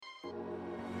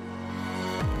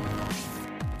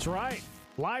That's right.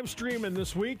 Live streaming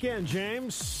this weekend,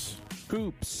 James.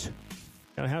 Hoops.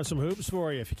 Gonna have some hoops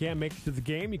for you. If you can't make it to the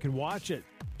game, you can watch it.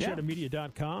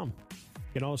 Cheddarmedia.com.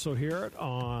 You can also hear it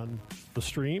on the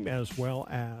stream as well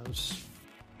as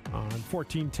on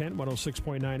 1410,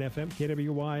 106.9 FM,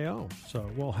 KWYO. So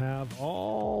we'll have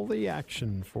all the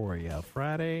action for you.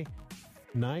 Friday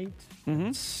night,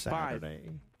 Saturday.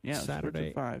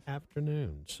 Saturday 5.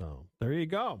 afternoon. So there you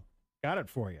go. Got it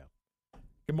for you.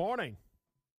 Good morning.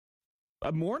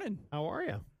 Morning. How are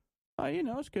you?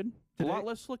 It's good. A lot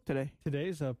less slick today.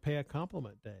 Today's a pay a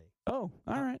compliment day. Oh,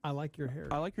 all right. I like your hair.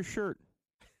 I like your shirt.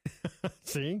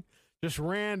 See? Just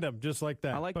random, just like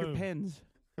that. I like your pens.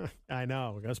 I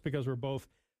know. That's because we're both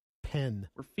We're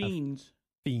fiends.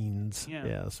 Fiends. Yeah.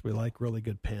 Yes, we like really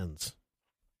good pens.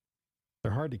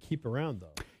 They're hard to keep around,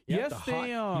 though. Yes,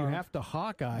 they are. You have to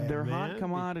Hawkeye. They're man. hot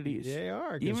commodities. They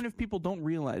are. Even if people don't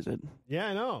realize it. Yeah,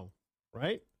 I know.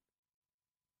 Right?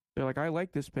 They're like, I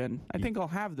like this pen. I think I'll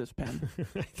have this pen.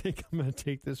 I think I'm going to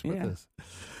take this with us.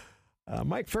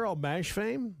 Mike Farrell, MASH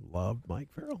fame. Loved Mike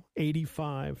Farrell.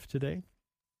 85 today.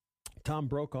 Tom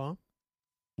Brokaw,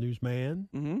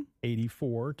 newsman.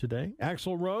 84 today.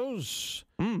 Axl Rose,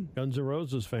 Guns N'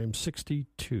 Roses fame.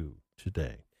 62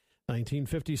 today.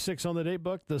 1956 on the date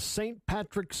book. The St.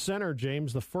 Patrick Center,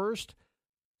 James, the first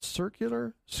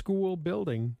circular school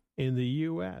building in the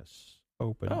U.S.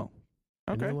 opened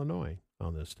in Illinois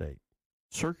on this date.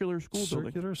 Circular school building.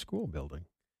 Circular school building.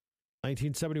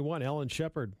 1971, Alan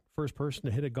Shepard, first person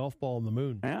to hit a golf ball on the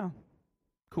moon. Yeah.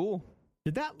 Cool.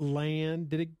 Did that land?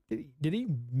 Did he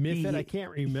miss it? I can't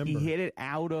remember. He hit it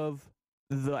out of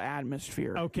the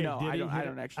atmosphere. Okay. No, I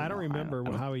don't actually. I don't remember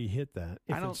how he hit that.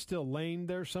 If it's still laying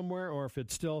there somewhere, or if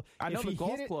it's still. I know the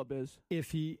golf club is. If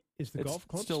he is the golf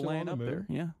club still laying on the up moon? there?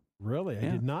 Yeah. Really, I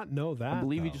did not know that. I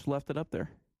believe he just left it up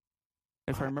there.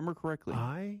 If I remember correctly.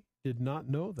 I did not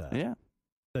know that. Yeah.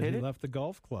 That he left the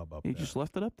golf club up there. He just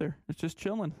left it up there. It's just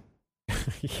chilling.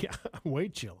 Yeah, way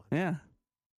chilling. Yeah.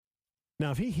 Now,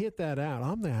 if he hit that out,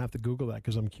 I'm going to have to Google that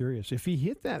because I'm curious. If he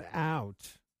hit that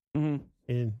out, it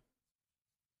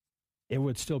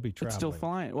would still be traveling. It's still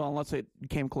flying. Well, unless it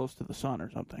came close to the sun or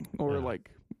something, or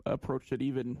approached it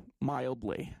even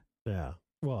mildly. Yeah.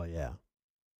 Well, yeah.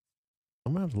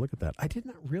 I'm going to have to look at that. I did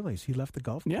not realize he left the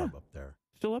golf club up there.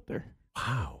 Still up there.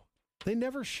 Wow. They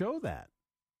never show that.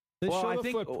 They show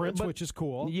the footprints, which is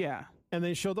cool. Yeah. And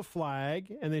they show the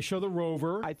flag, and they show the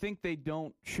rover. I think they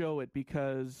don't show it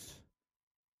because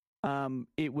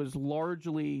it was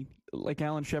largely, like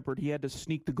Alan Shepard, he had to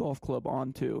sneak the golf club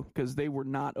onto because they were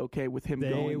not okay with him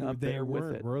going up there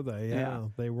with it. Were they? Yeah,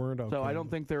 they weren't okay. So I don't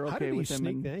think they're okay How did he with him.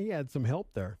 Sneak that? He had some help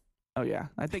there. Oh, yeah.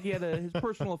 I think he had his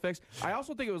personal effects. I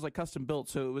also think it was like custom built,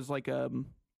 so it was like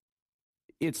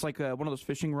it's like one of those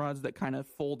fishing rods that kind of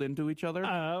fold into each other.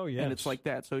 Oh, yes. And it's like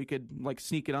that, so he could like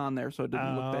sneak it on there so it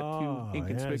didn't look that too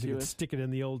inconspicuous. Yeah, so you could stick it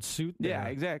in the old suit there. Yeah,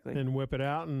 exactly. And whip it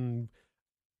out and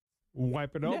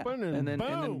wipe it open and then boom,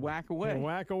 and then whack away. And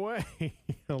whack away.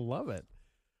 I love it.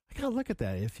 I gotta look at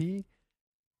that. I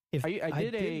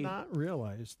did not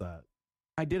realize that.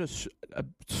 I did a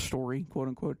story, quote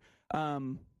unquote.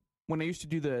 When I used to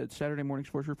do the Saturday morning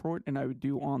sports report, and I would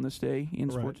do on this day in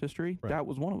sports history, that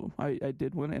was one of them. I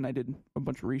did one, and I did a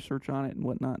bunch of research on it and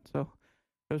whatnot. So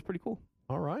it was pretty cool.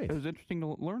 All right, it was interesting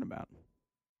to learn about.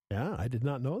 Yeah, I did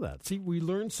not know that. See, we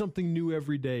learn something new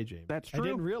every day, James. That's true. I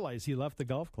didn't realize he left the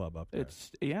golf club up there.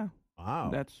 Wow.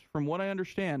 That's from what I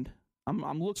understand.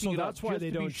 I'm looking. So that's why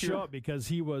they don't show it, because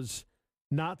he was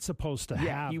not supposed to have it.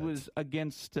 Yeah, he was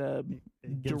against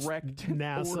direct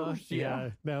NASA. orders. Yeah,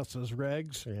 NASA's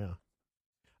regs. Yeah.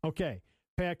 Okay,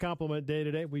 pay a compliment day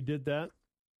today. We did that.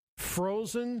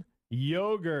 Frozen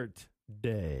yogurt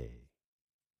day.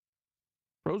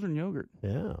 Frozen yogurt.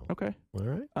 Yeah. Okay. All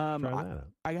right. Try that out.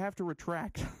 I have to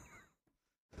retract.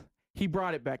 He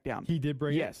brought it back down. He did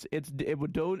bring it? Yes. It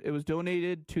was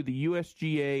donated to the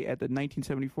USGA at the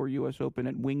 1974 U.S. Open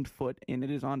at Winged Foot, and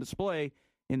it is on display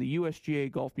in the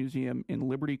USGA Golf Museum in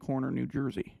Liberty Corner, New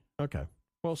Jersey. Okay.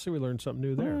 Well, see, we learned something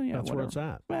new there. Yeah, that's where it's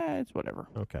at. It's whatever.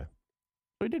 Okay.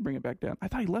 So he did bring it back down. I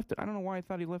thought he left it. I don't know why I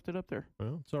thought he left it up there.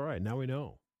 Well, it's all right. Now we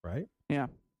know, right? Yeah.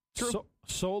 True.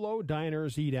 Solo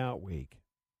Diners Eat Out Week.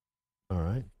 All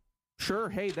right. Sure.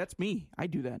 Hey, that's me. I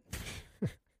do that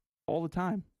all the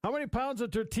time. How many pounds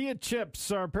of tortilla chips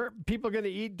are people going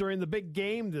to eat during the big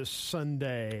game this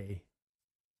Sunday?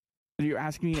 You're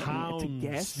asking me pounds, to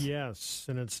guess? Yes,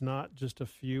 and it's not just a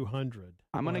few hundred.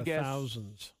 I'm going to guess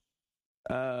thousands.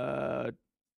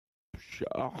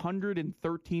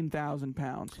 113,000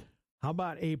 pounds. How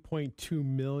about 8.2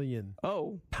 million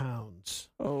pounds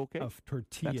okay. of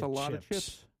tortilla chips? That's a lot of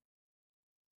chips.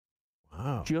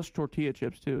 Wow. Just tortilla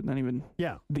chips, too. Not even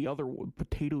Yeah. the other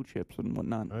potato chips and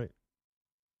whatnot. Right.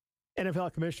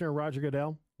 NFL Commissioner Roger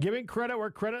Goodell giving credit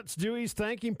where credit's due. He's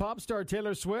thanking pop star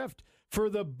Taylor Swift for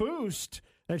the boost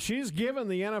that she's given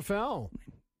the NFL.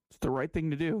 It's the right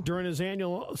thing to do. During his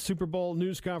annual Super Bowl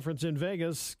news conference in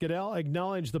Vegas, Goodell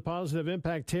acknowledged the positive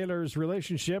impact Taylor's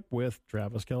relationship with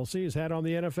Travis Kelce has had on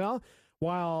the NFL.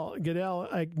 While Goodell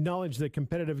acknowledged that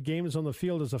competitive games on the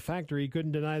field is a factor, he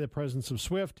couldn't deny the presence of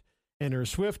Swift and her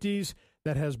Swifties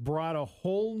that has brought a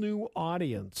whole new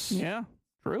audience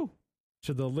True.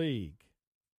 to the league.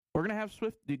 We're going to have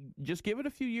just give it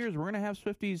a few years. We're going to have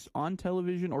Swifties on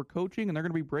television or coaching, and they're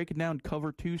going to be breaking down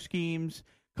cover 2 schemes,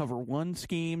 cover 1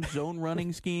 schemes, zone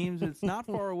running schemes. It's not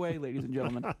far away, ladies and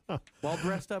gentlemen. While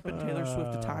dressed up in Taylor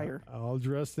Swift attire. All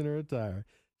dressed in her attire.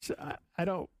 So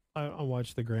I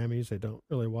watch the Grammys. I don't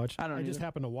really watch. I just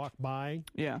happen to walk by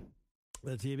the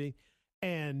TV,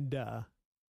 and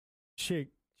she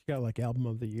got like album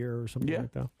of the year or something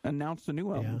like that. Announced a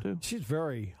new album, too. She's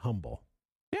very humble.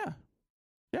 Yeah.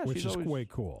 Yeah, which is way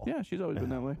cool. Yeah, she's always been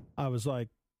that way. I was like,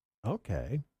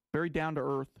 okay. Very down to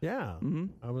earth. Yeah. Mm-hmm.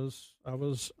 I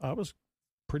was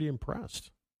pretty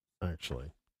impressed,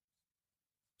 actually.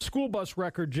 School bus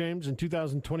record, James, in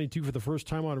 2022, for the first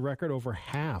time on record, over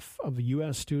half of the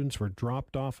U.S. students were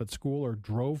dropped off at school or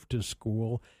drove to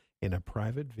school in a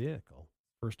private vehicle.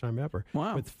 First time ever.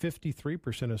 Wow. With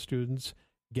 53% of students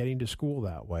getting to school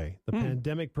that way. The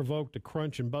pandemic provoked a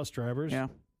crunch in bus drivers. Yeah.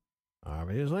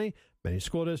 Obviously, many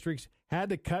school districts had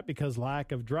to cut because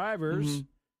lack of drivers.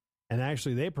 And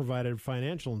actually, they provided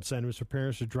financial incentives for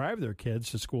parents to drive their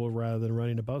kids to school rather than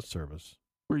running a bus service.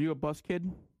 Were you a bus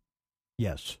kid?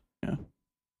 Yes. Yeah.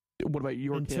 What about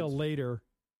your kids? Until later,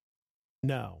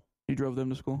 no. You drove them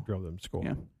to school? Drove them to school.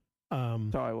 Yeah.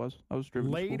 That's how I was. I was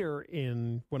driven later to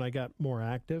school. when I got more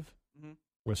active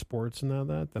with sports and all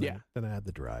that, then I had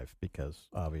to drive because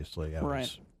obviously I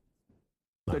was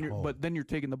But then you're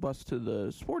taking the bus to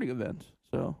the sporting events.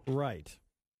 So right.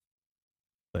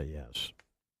 But yes.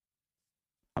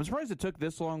 I'm surprised it took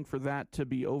this long for that to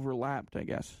be overlapped, I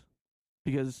guess.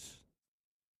 Because,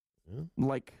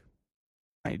 like,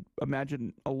 I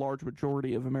imagine a large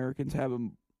majority of Americans have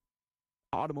an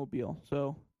automobile.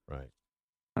 So, right.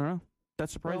 I don't know.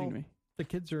 That's surprising to me. The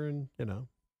kids are in,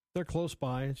 they're close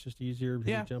by. It's just easier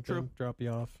to jump in, drop you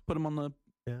off. Put them on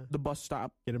the bus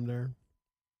stop. Get them there.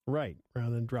 Right.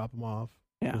 Rather than drop them off.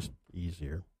 Yeah. Just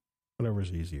easier.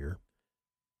 Whatever's easier.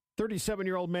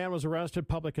 37-year-old man was arrested,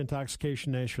 public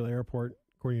intoxication, Nashville Airport,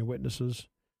 according to witnesses.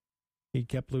 He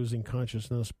kept losing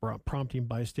consciousness, prompting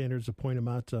bystanders to point him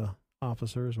out to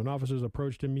officers. When officers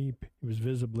approached him, he was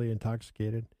visibly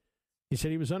intoxicated. He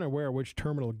said he was unaware which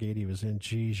terminal gate he was in.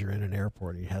 Geez, you're in an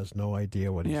airport. He has no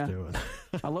idea what he's doing.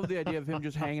 I love the idea of him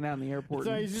just hanging out in the airport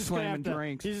and slamming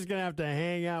drinks. He's just going to have to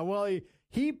hang out. Well,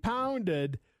 he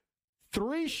pounded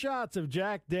 3 shots of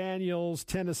Jack Daniel's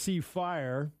Tennessee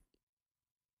Fire,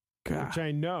 which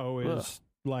I know is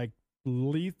like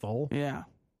lethal. Yeah.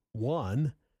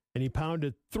 1. And he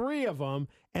pounded 3 of them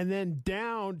and then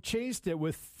chased it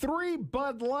with 3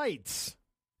 Bud Lights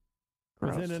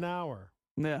within an hour.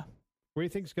 Yeah. What do you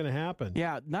think is going to happen?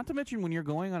 Yeah, not to mention when you're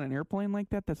going on an airplane like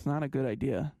that, that's not a good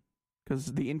idea.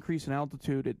 Because the increase in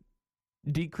altitude, it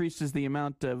decreases the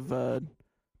amount of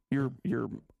your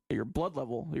blood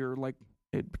level.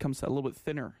 It becomes a little bit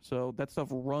thinner. So that stuff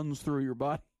runs through your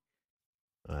body.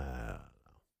 Do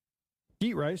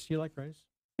you eat rice? Do you like rice?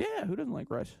 Yeah, who doesn't like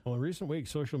rice? Well, in recent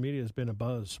weeks, social media has been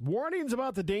abuzz. Warnings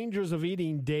about the dangers of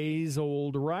eating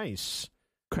days-old rice.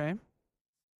 Okay.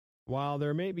 While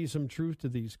there may be some truth to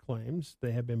these claims,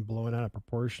 they have been blown out of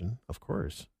proportion. Of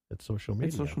course, it's social media.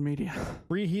 It's social media.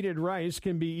 Reheated rice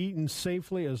can be eaten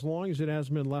safely as long as it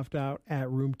hasn't been left out at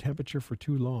room temperature for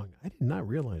too long. I did not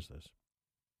realize this.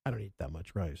 I don't eat that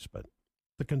much rice, but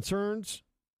the concerns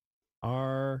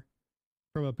are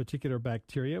from a particular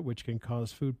bacteria, which can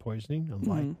cause food poisoning,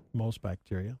 unlike most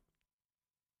bacteria.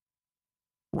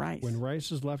 Rice. When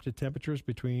rice is left at temperatures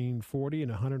between 40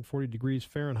 and 140 degrees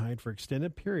Fahrenheit for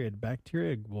extended period,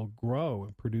 bacteria will grow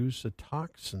and produce a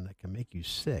toxin that can make you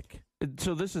sick.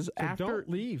 So this is after... don't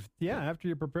leave. Yeah, after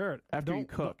you prepare it. After you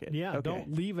cook it. Yeah, okay.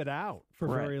 Don't leave it out for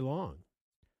very long.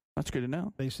 That's good to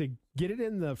know. They say get it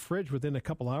in the fridge within a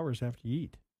couple hours after you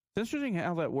eat. It's interesting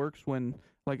how that works when,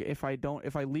 like, if I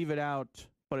leave it out,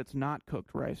 but it's not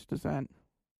cooked rice, does that...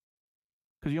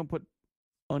 Because you don't put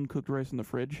uncooked rice in the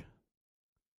fridge?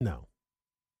 No.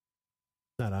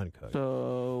 Not uncooked.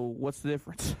 So what's the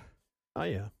difference? Oh,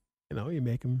 yeah. You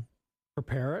make them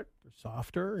prepare it. They're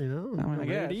softer,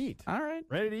 ready to eat. All right.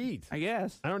 Ready to eat. I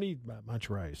guess. I don't eat much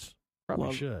rice.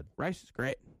 Probably should. Rice is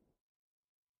great.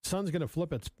 sun's going to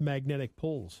flip its magnetic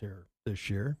poles here this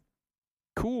year.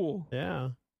 Cool. Yeah.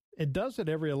 It does it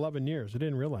every 11 years. I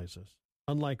didn't realize this.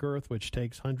 Unlike Earth, which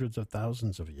takes hundreds of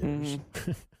thousands of years.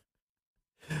 Mm-hmm.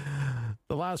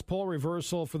 The last pole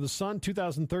reversal for the sun,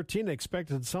 2013,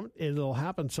 expected it'll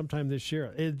happen sometime this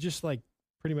year. It just like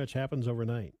pretty much happens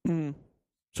overnight. Mm-hmm.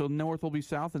 So north will be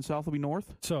south and south will be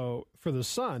north? So for the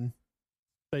sun,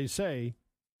 they say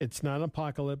it's not an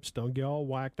apocalypse. Don't get all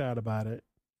whacked out about it.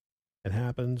 It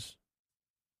happens.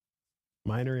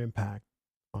 Minor impact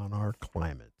on our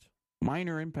climate.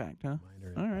 Minor impact, huh? Minor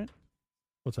impact. All right.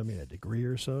 What's that mean, a degree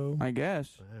or so? I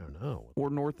guess. I don't know. Or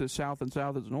north is south and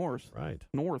south is north. Right.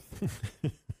 North.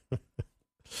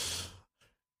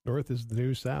 North is the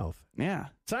new south. Yeah.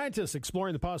 Scientists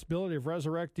exploring the possibility of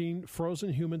resurrecting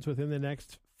frozen humans within the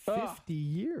next 50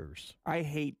 years. I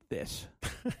hate this.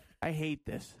 I hate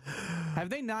this. Have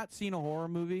they not seen a horror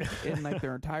movie in like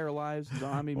their entire lives?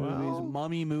 Zombie movies,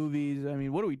 mummy movies. I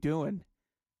mean, what are we doing?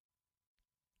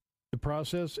 The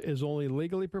process is only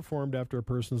legally performed after a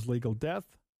person's legal death.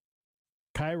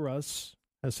 Kairos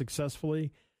has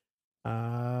successfully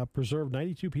preserved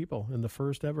 92 people in the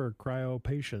first ever cryo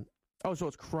patient. Oh, so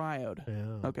it's cryoed.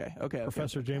 Yeah. Okay.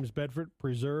 Professor James Bedford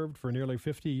preserved for nearly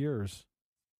 50 years.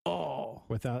 Oh.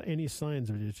 Without any signs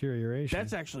of deterioration.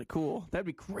 That's actually cool. That'd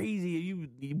be crazy. You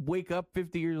wake up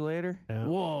 50 years later. Yeah.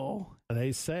 Whoa.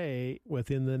 They say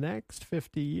within the next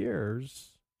 50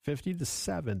 years, 50 to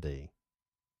 70,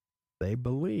 they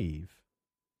believe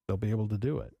they'll be able to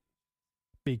do it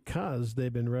because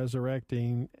they've been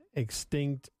resurrecting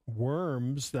extinct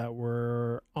worms that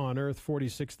were on Earth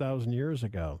 46,000 years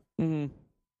ago. Mm-hmm.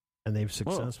 And they've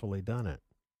successfully done it.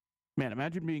 Man,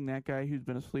 imagine being that guy who's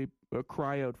been asleep,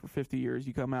 cryoed for 50 years.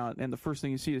 You come out, and the first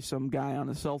thing you see is some guy on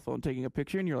a cell phone taking a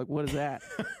picture, and you're like, what is that?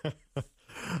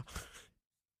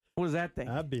 What is that thing?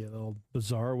 That'd be a little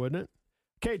bizarre, wouldn't it?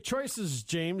 Okay, choices,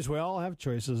 James. We all have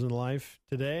choices in life.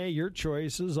 Today, your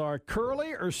choices are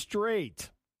curly or straight?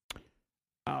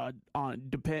 For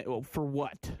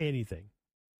what? Anything.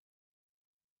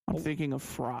 I'm thinking of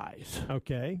fries.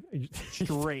 Okay.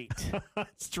 Straight.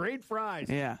 Straight fries.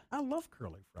 Yeah. I love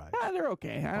curly fries. They're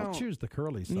okay. I'll choose the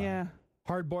curly side. Yeah.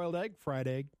 Hard-boiled egg, fried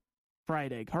egg?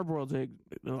 Fried egg. Hard-boiled egg.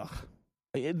 Ugh.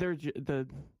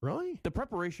 Really? The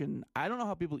preparation, I don't know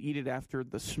how people eat it after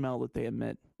the smell that they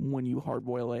emit when you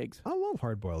hard-boil eggs. I love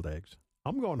hard-boiled eggs.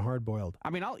 I'm going hard-boiled. I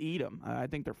mean, I'll eat them. I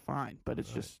think they're fine, but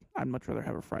it's just, I'd much rather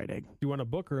have a fried egg. Do you want a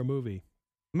book or a movie?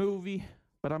 Movie,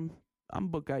 but I'm a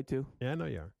book guy too. Yeah, I know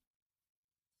you are.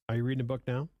 Are you reading a book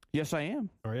now? Yes, I am.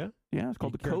 Are you? Yeah, it's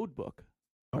called The Code Book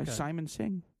by Simon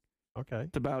Singh. Okay.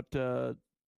 It's about, code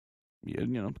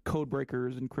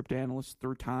breakers and cryptanalysts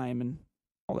through time and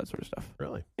all that sort of stuff.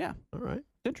 Really? Yeah. All right.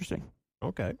 Interesting.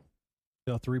 Okay.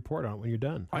 You'll have to report on it when you're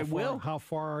done. I will. How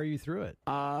far are you through it?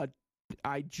 I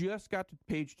just got to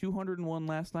page 201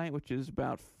 last night, which is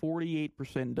about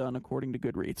 48% done according to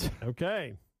Goodreads.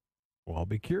 Okay. Well, I'll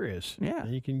be curious. Yeah.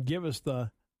 And you can give us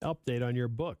the update on your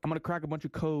book. I'm going to crack a bunch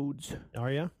of codes.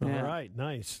 Are you? Yeah. All right.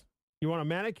 Nice. You want a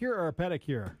manicure or a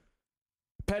pedicure?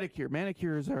 Pedicure.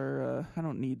 Manicures are, I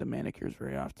don't need the manicures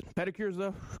very often. Pedicures,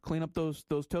 though, clean up those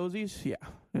toesies. Yeah.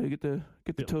 Get the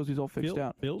toesies all fixed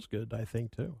out. Feels good, I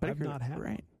think, too. Pedicure, I've not had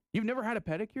great. one. You've never had a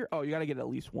pedicure? Oh, you got to get at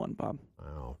least one, Bob.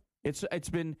 Wow. It's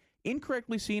been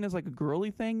incorrectly seen as like a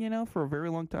girly thing, for a very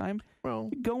long time. Well,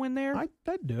 you go in there. I'd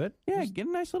do it. Yeah, get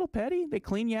a nice little pedi. They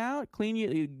clean you out,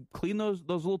 you clean those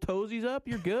little toesies up.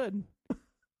 You're good.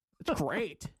 It's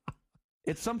great.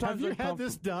 It's sometimes have you had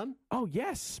this done? Oh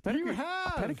yes, you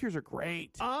have. Pedicures are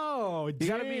great. Oh, you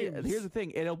gotta be. Here's the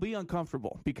thing: it'll be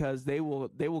uncomfortable because they will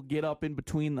get up in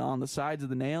between on the sides of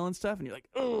the nail and stuff, and you're like,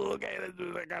 oh, okay,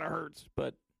 that kind of hurts,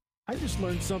 but. I just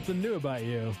learned something new about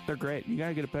you. They're great. You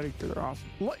gotta get a pedicure. They're awesome.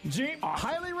 James, awesome.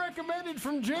 Highly recommended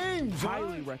from James.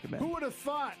 Highly recommended. Who would have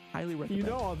thought? Highly recommended.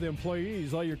 You know, all the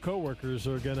employees, all your coworkers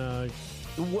are gonna.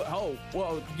 Oh,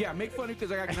 well, yeah. Make fun of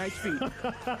because I got nice feet.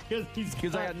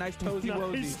 Because I got nice toesy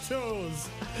rosy. Nice toes.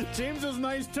 James has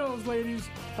nice toes, ladies.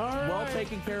 All right. Well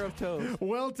taken care of toes.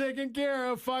 Well taken care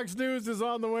of. Fox News is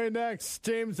on the way next.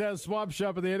 James has Swap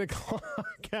Shop at the 8 o'clock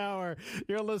hour.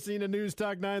 You're listening to News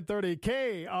Talk 930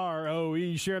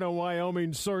 KROE, Sheridan,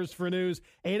 Wyoming, source for news.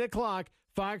 8 o'clock,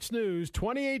 Fox News.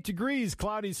 28 degrees,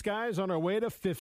 cloudy skies on our way to 50.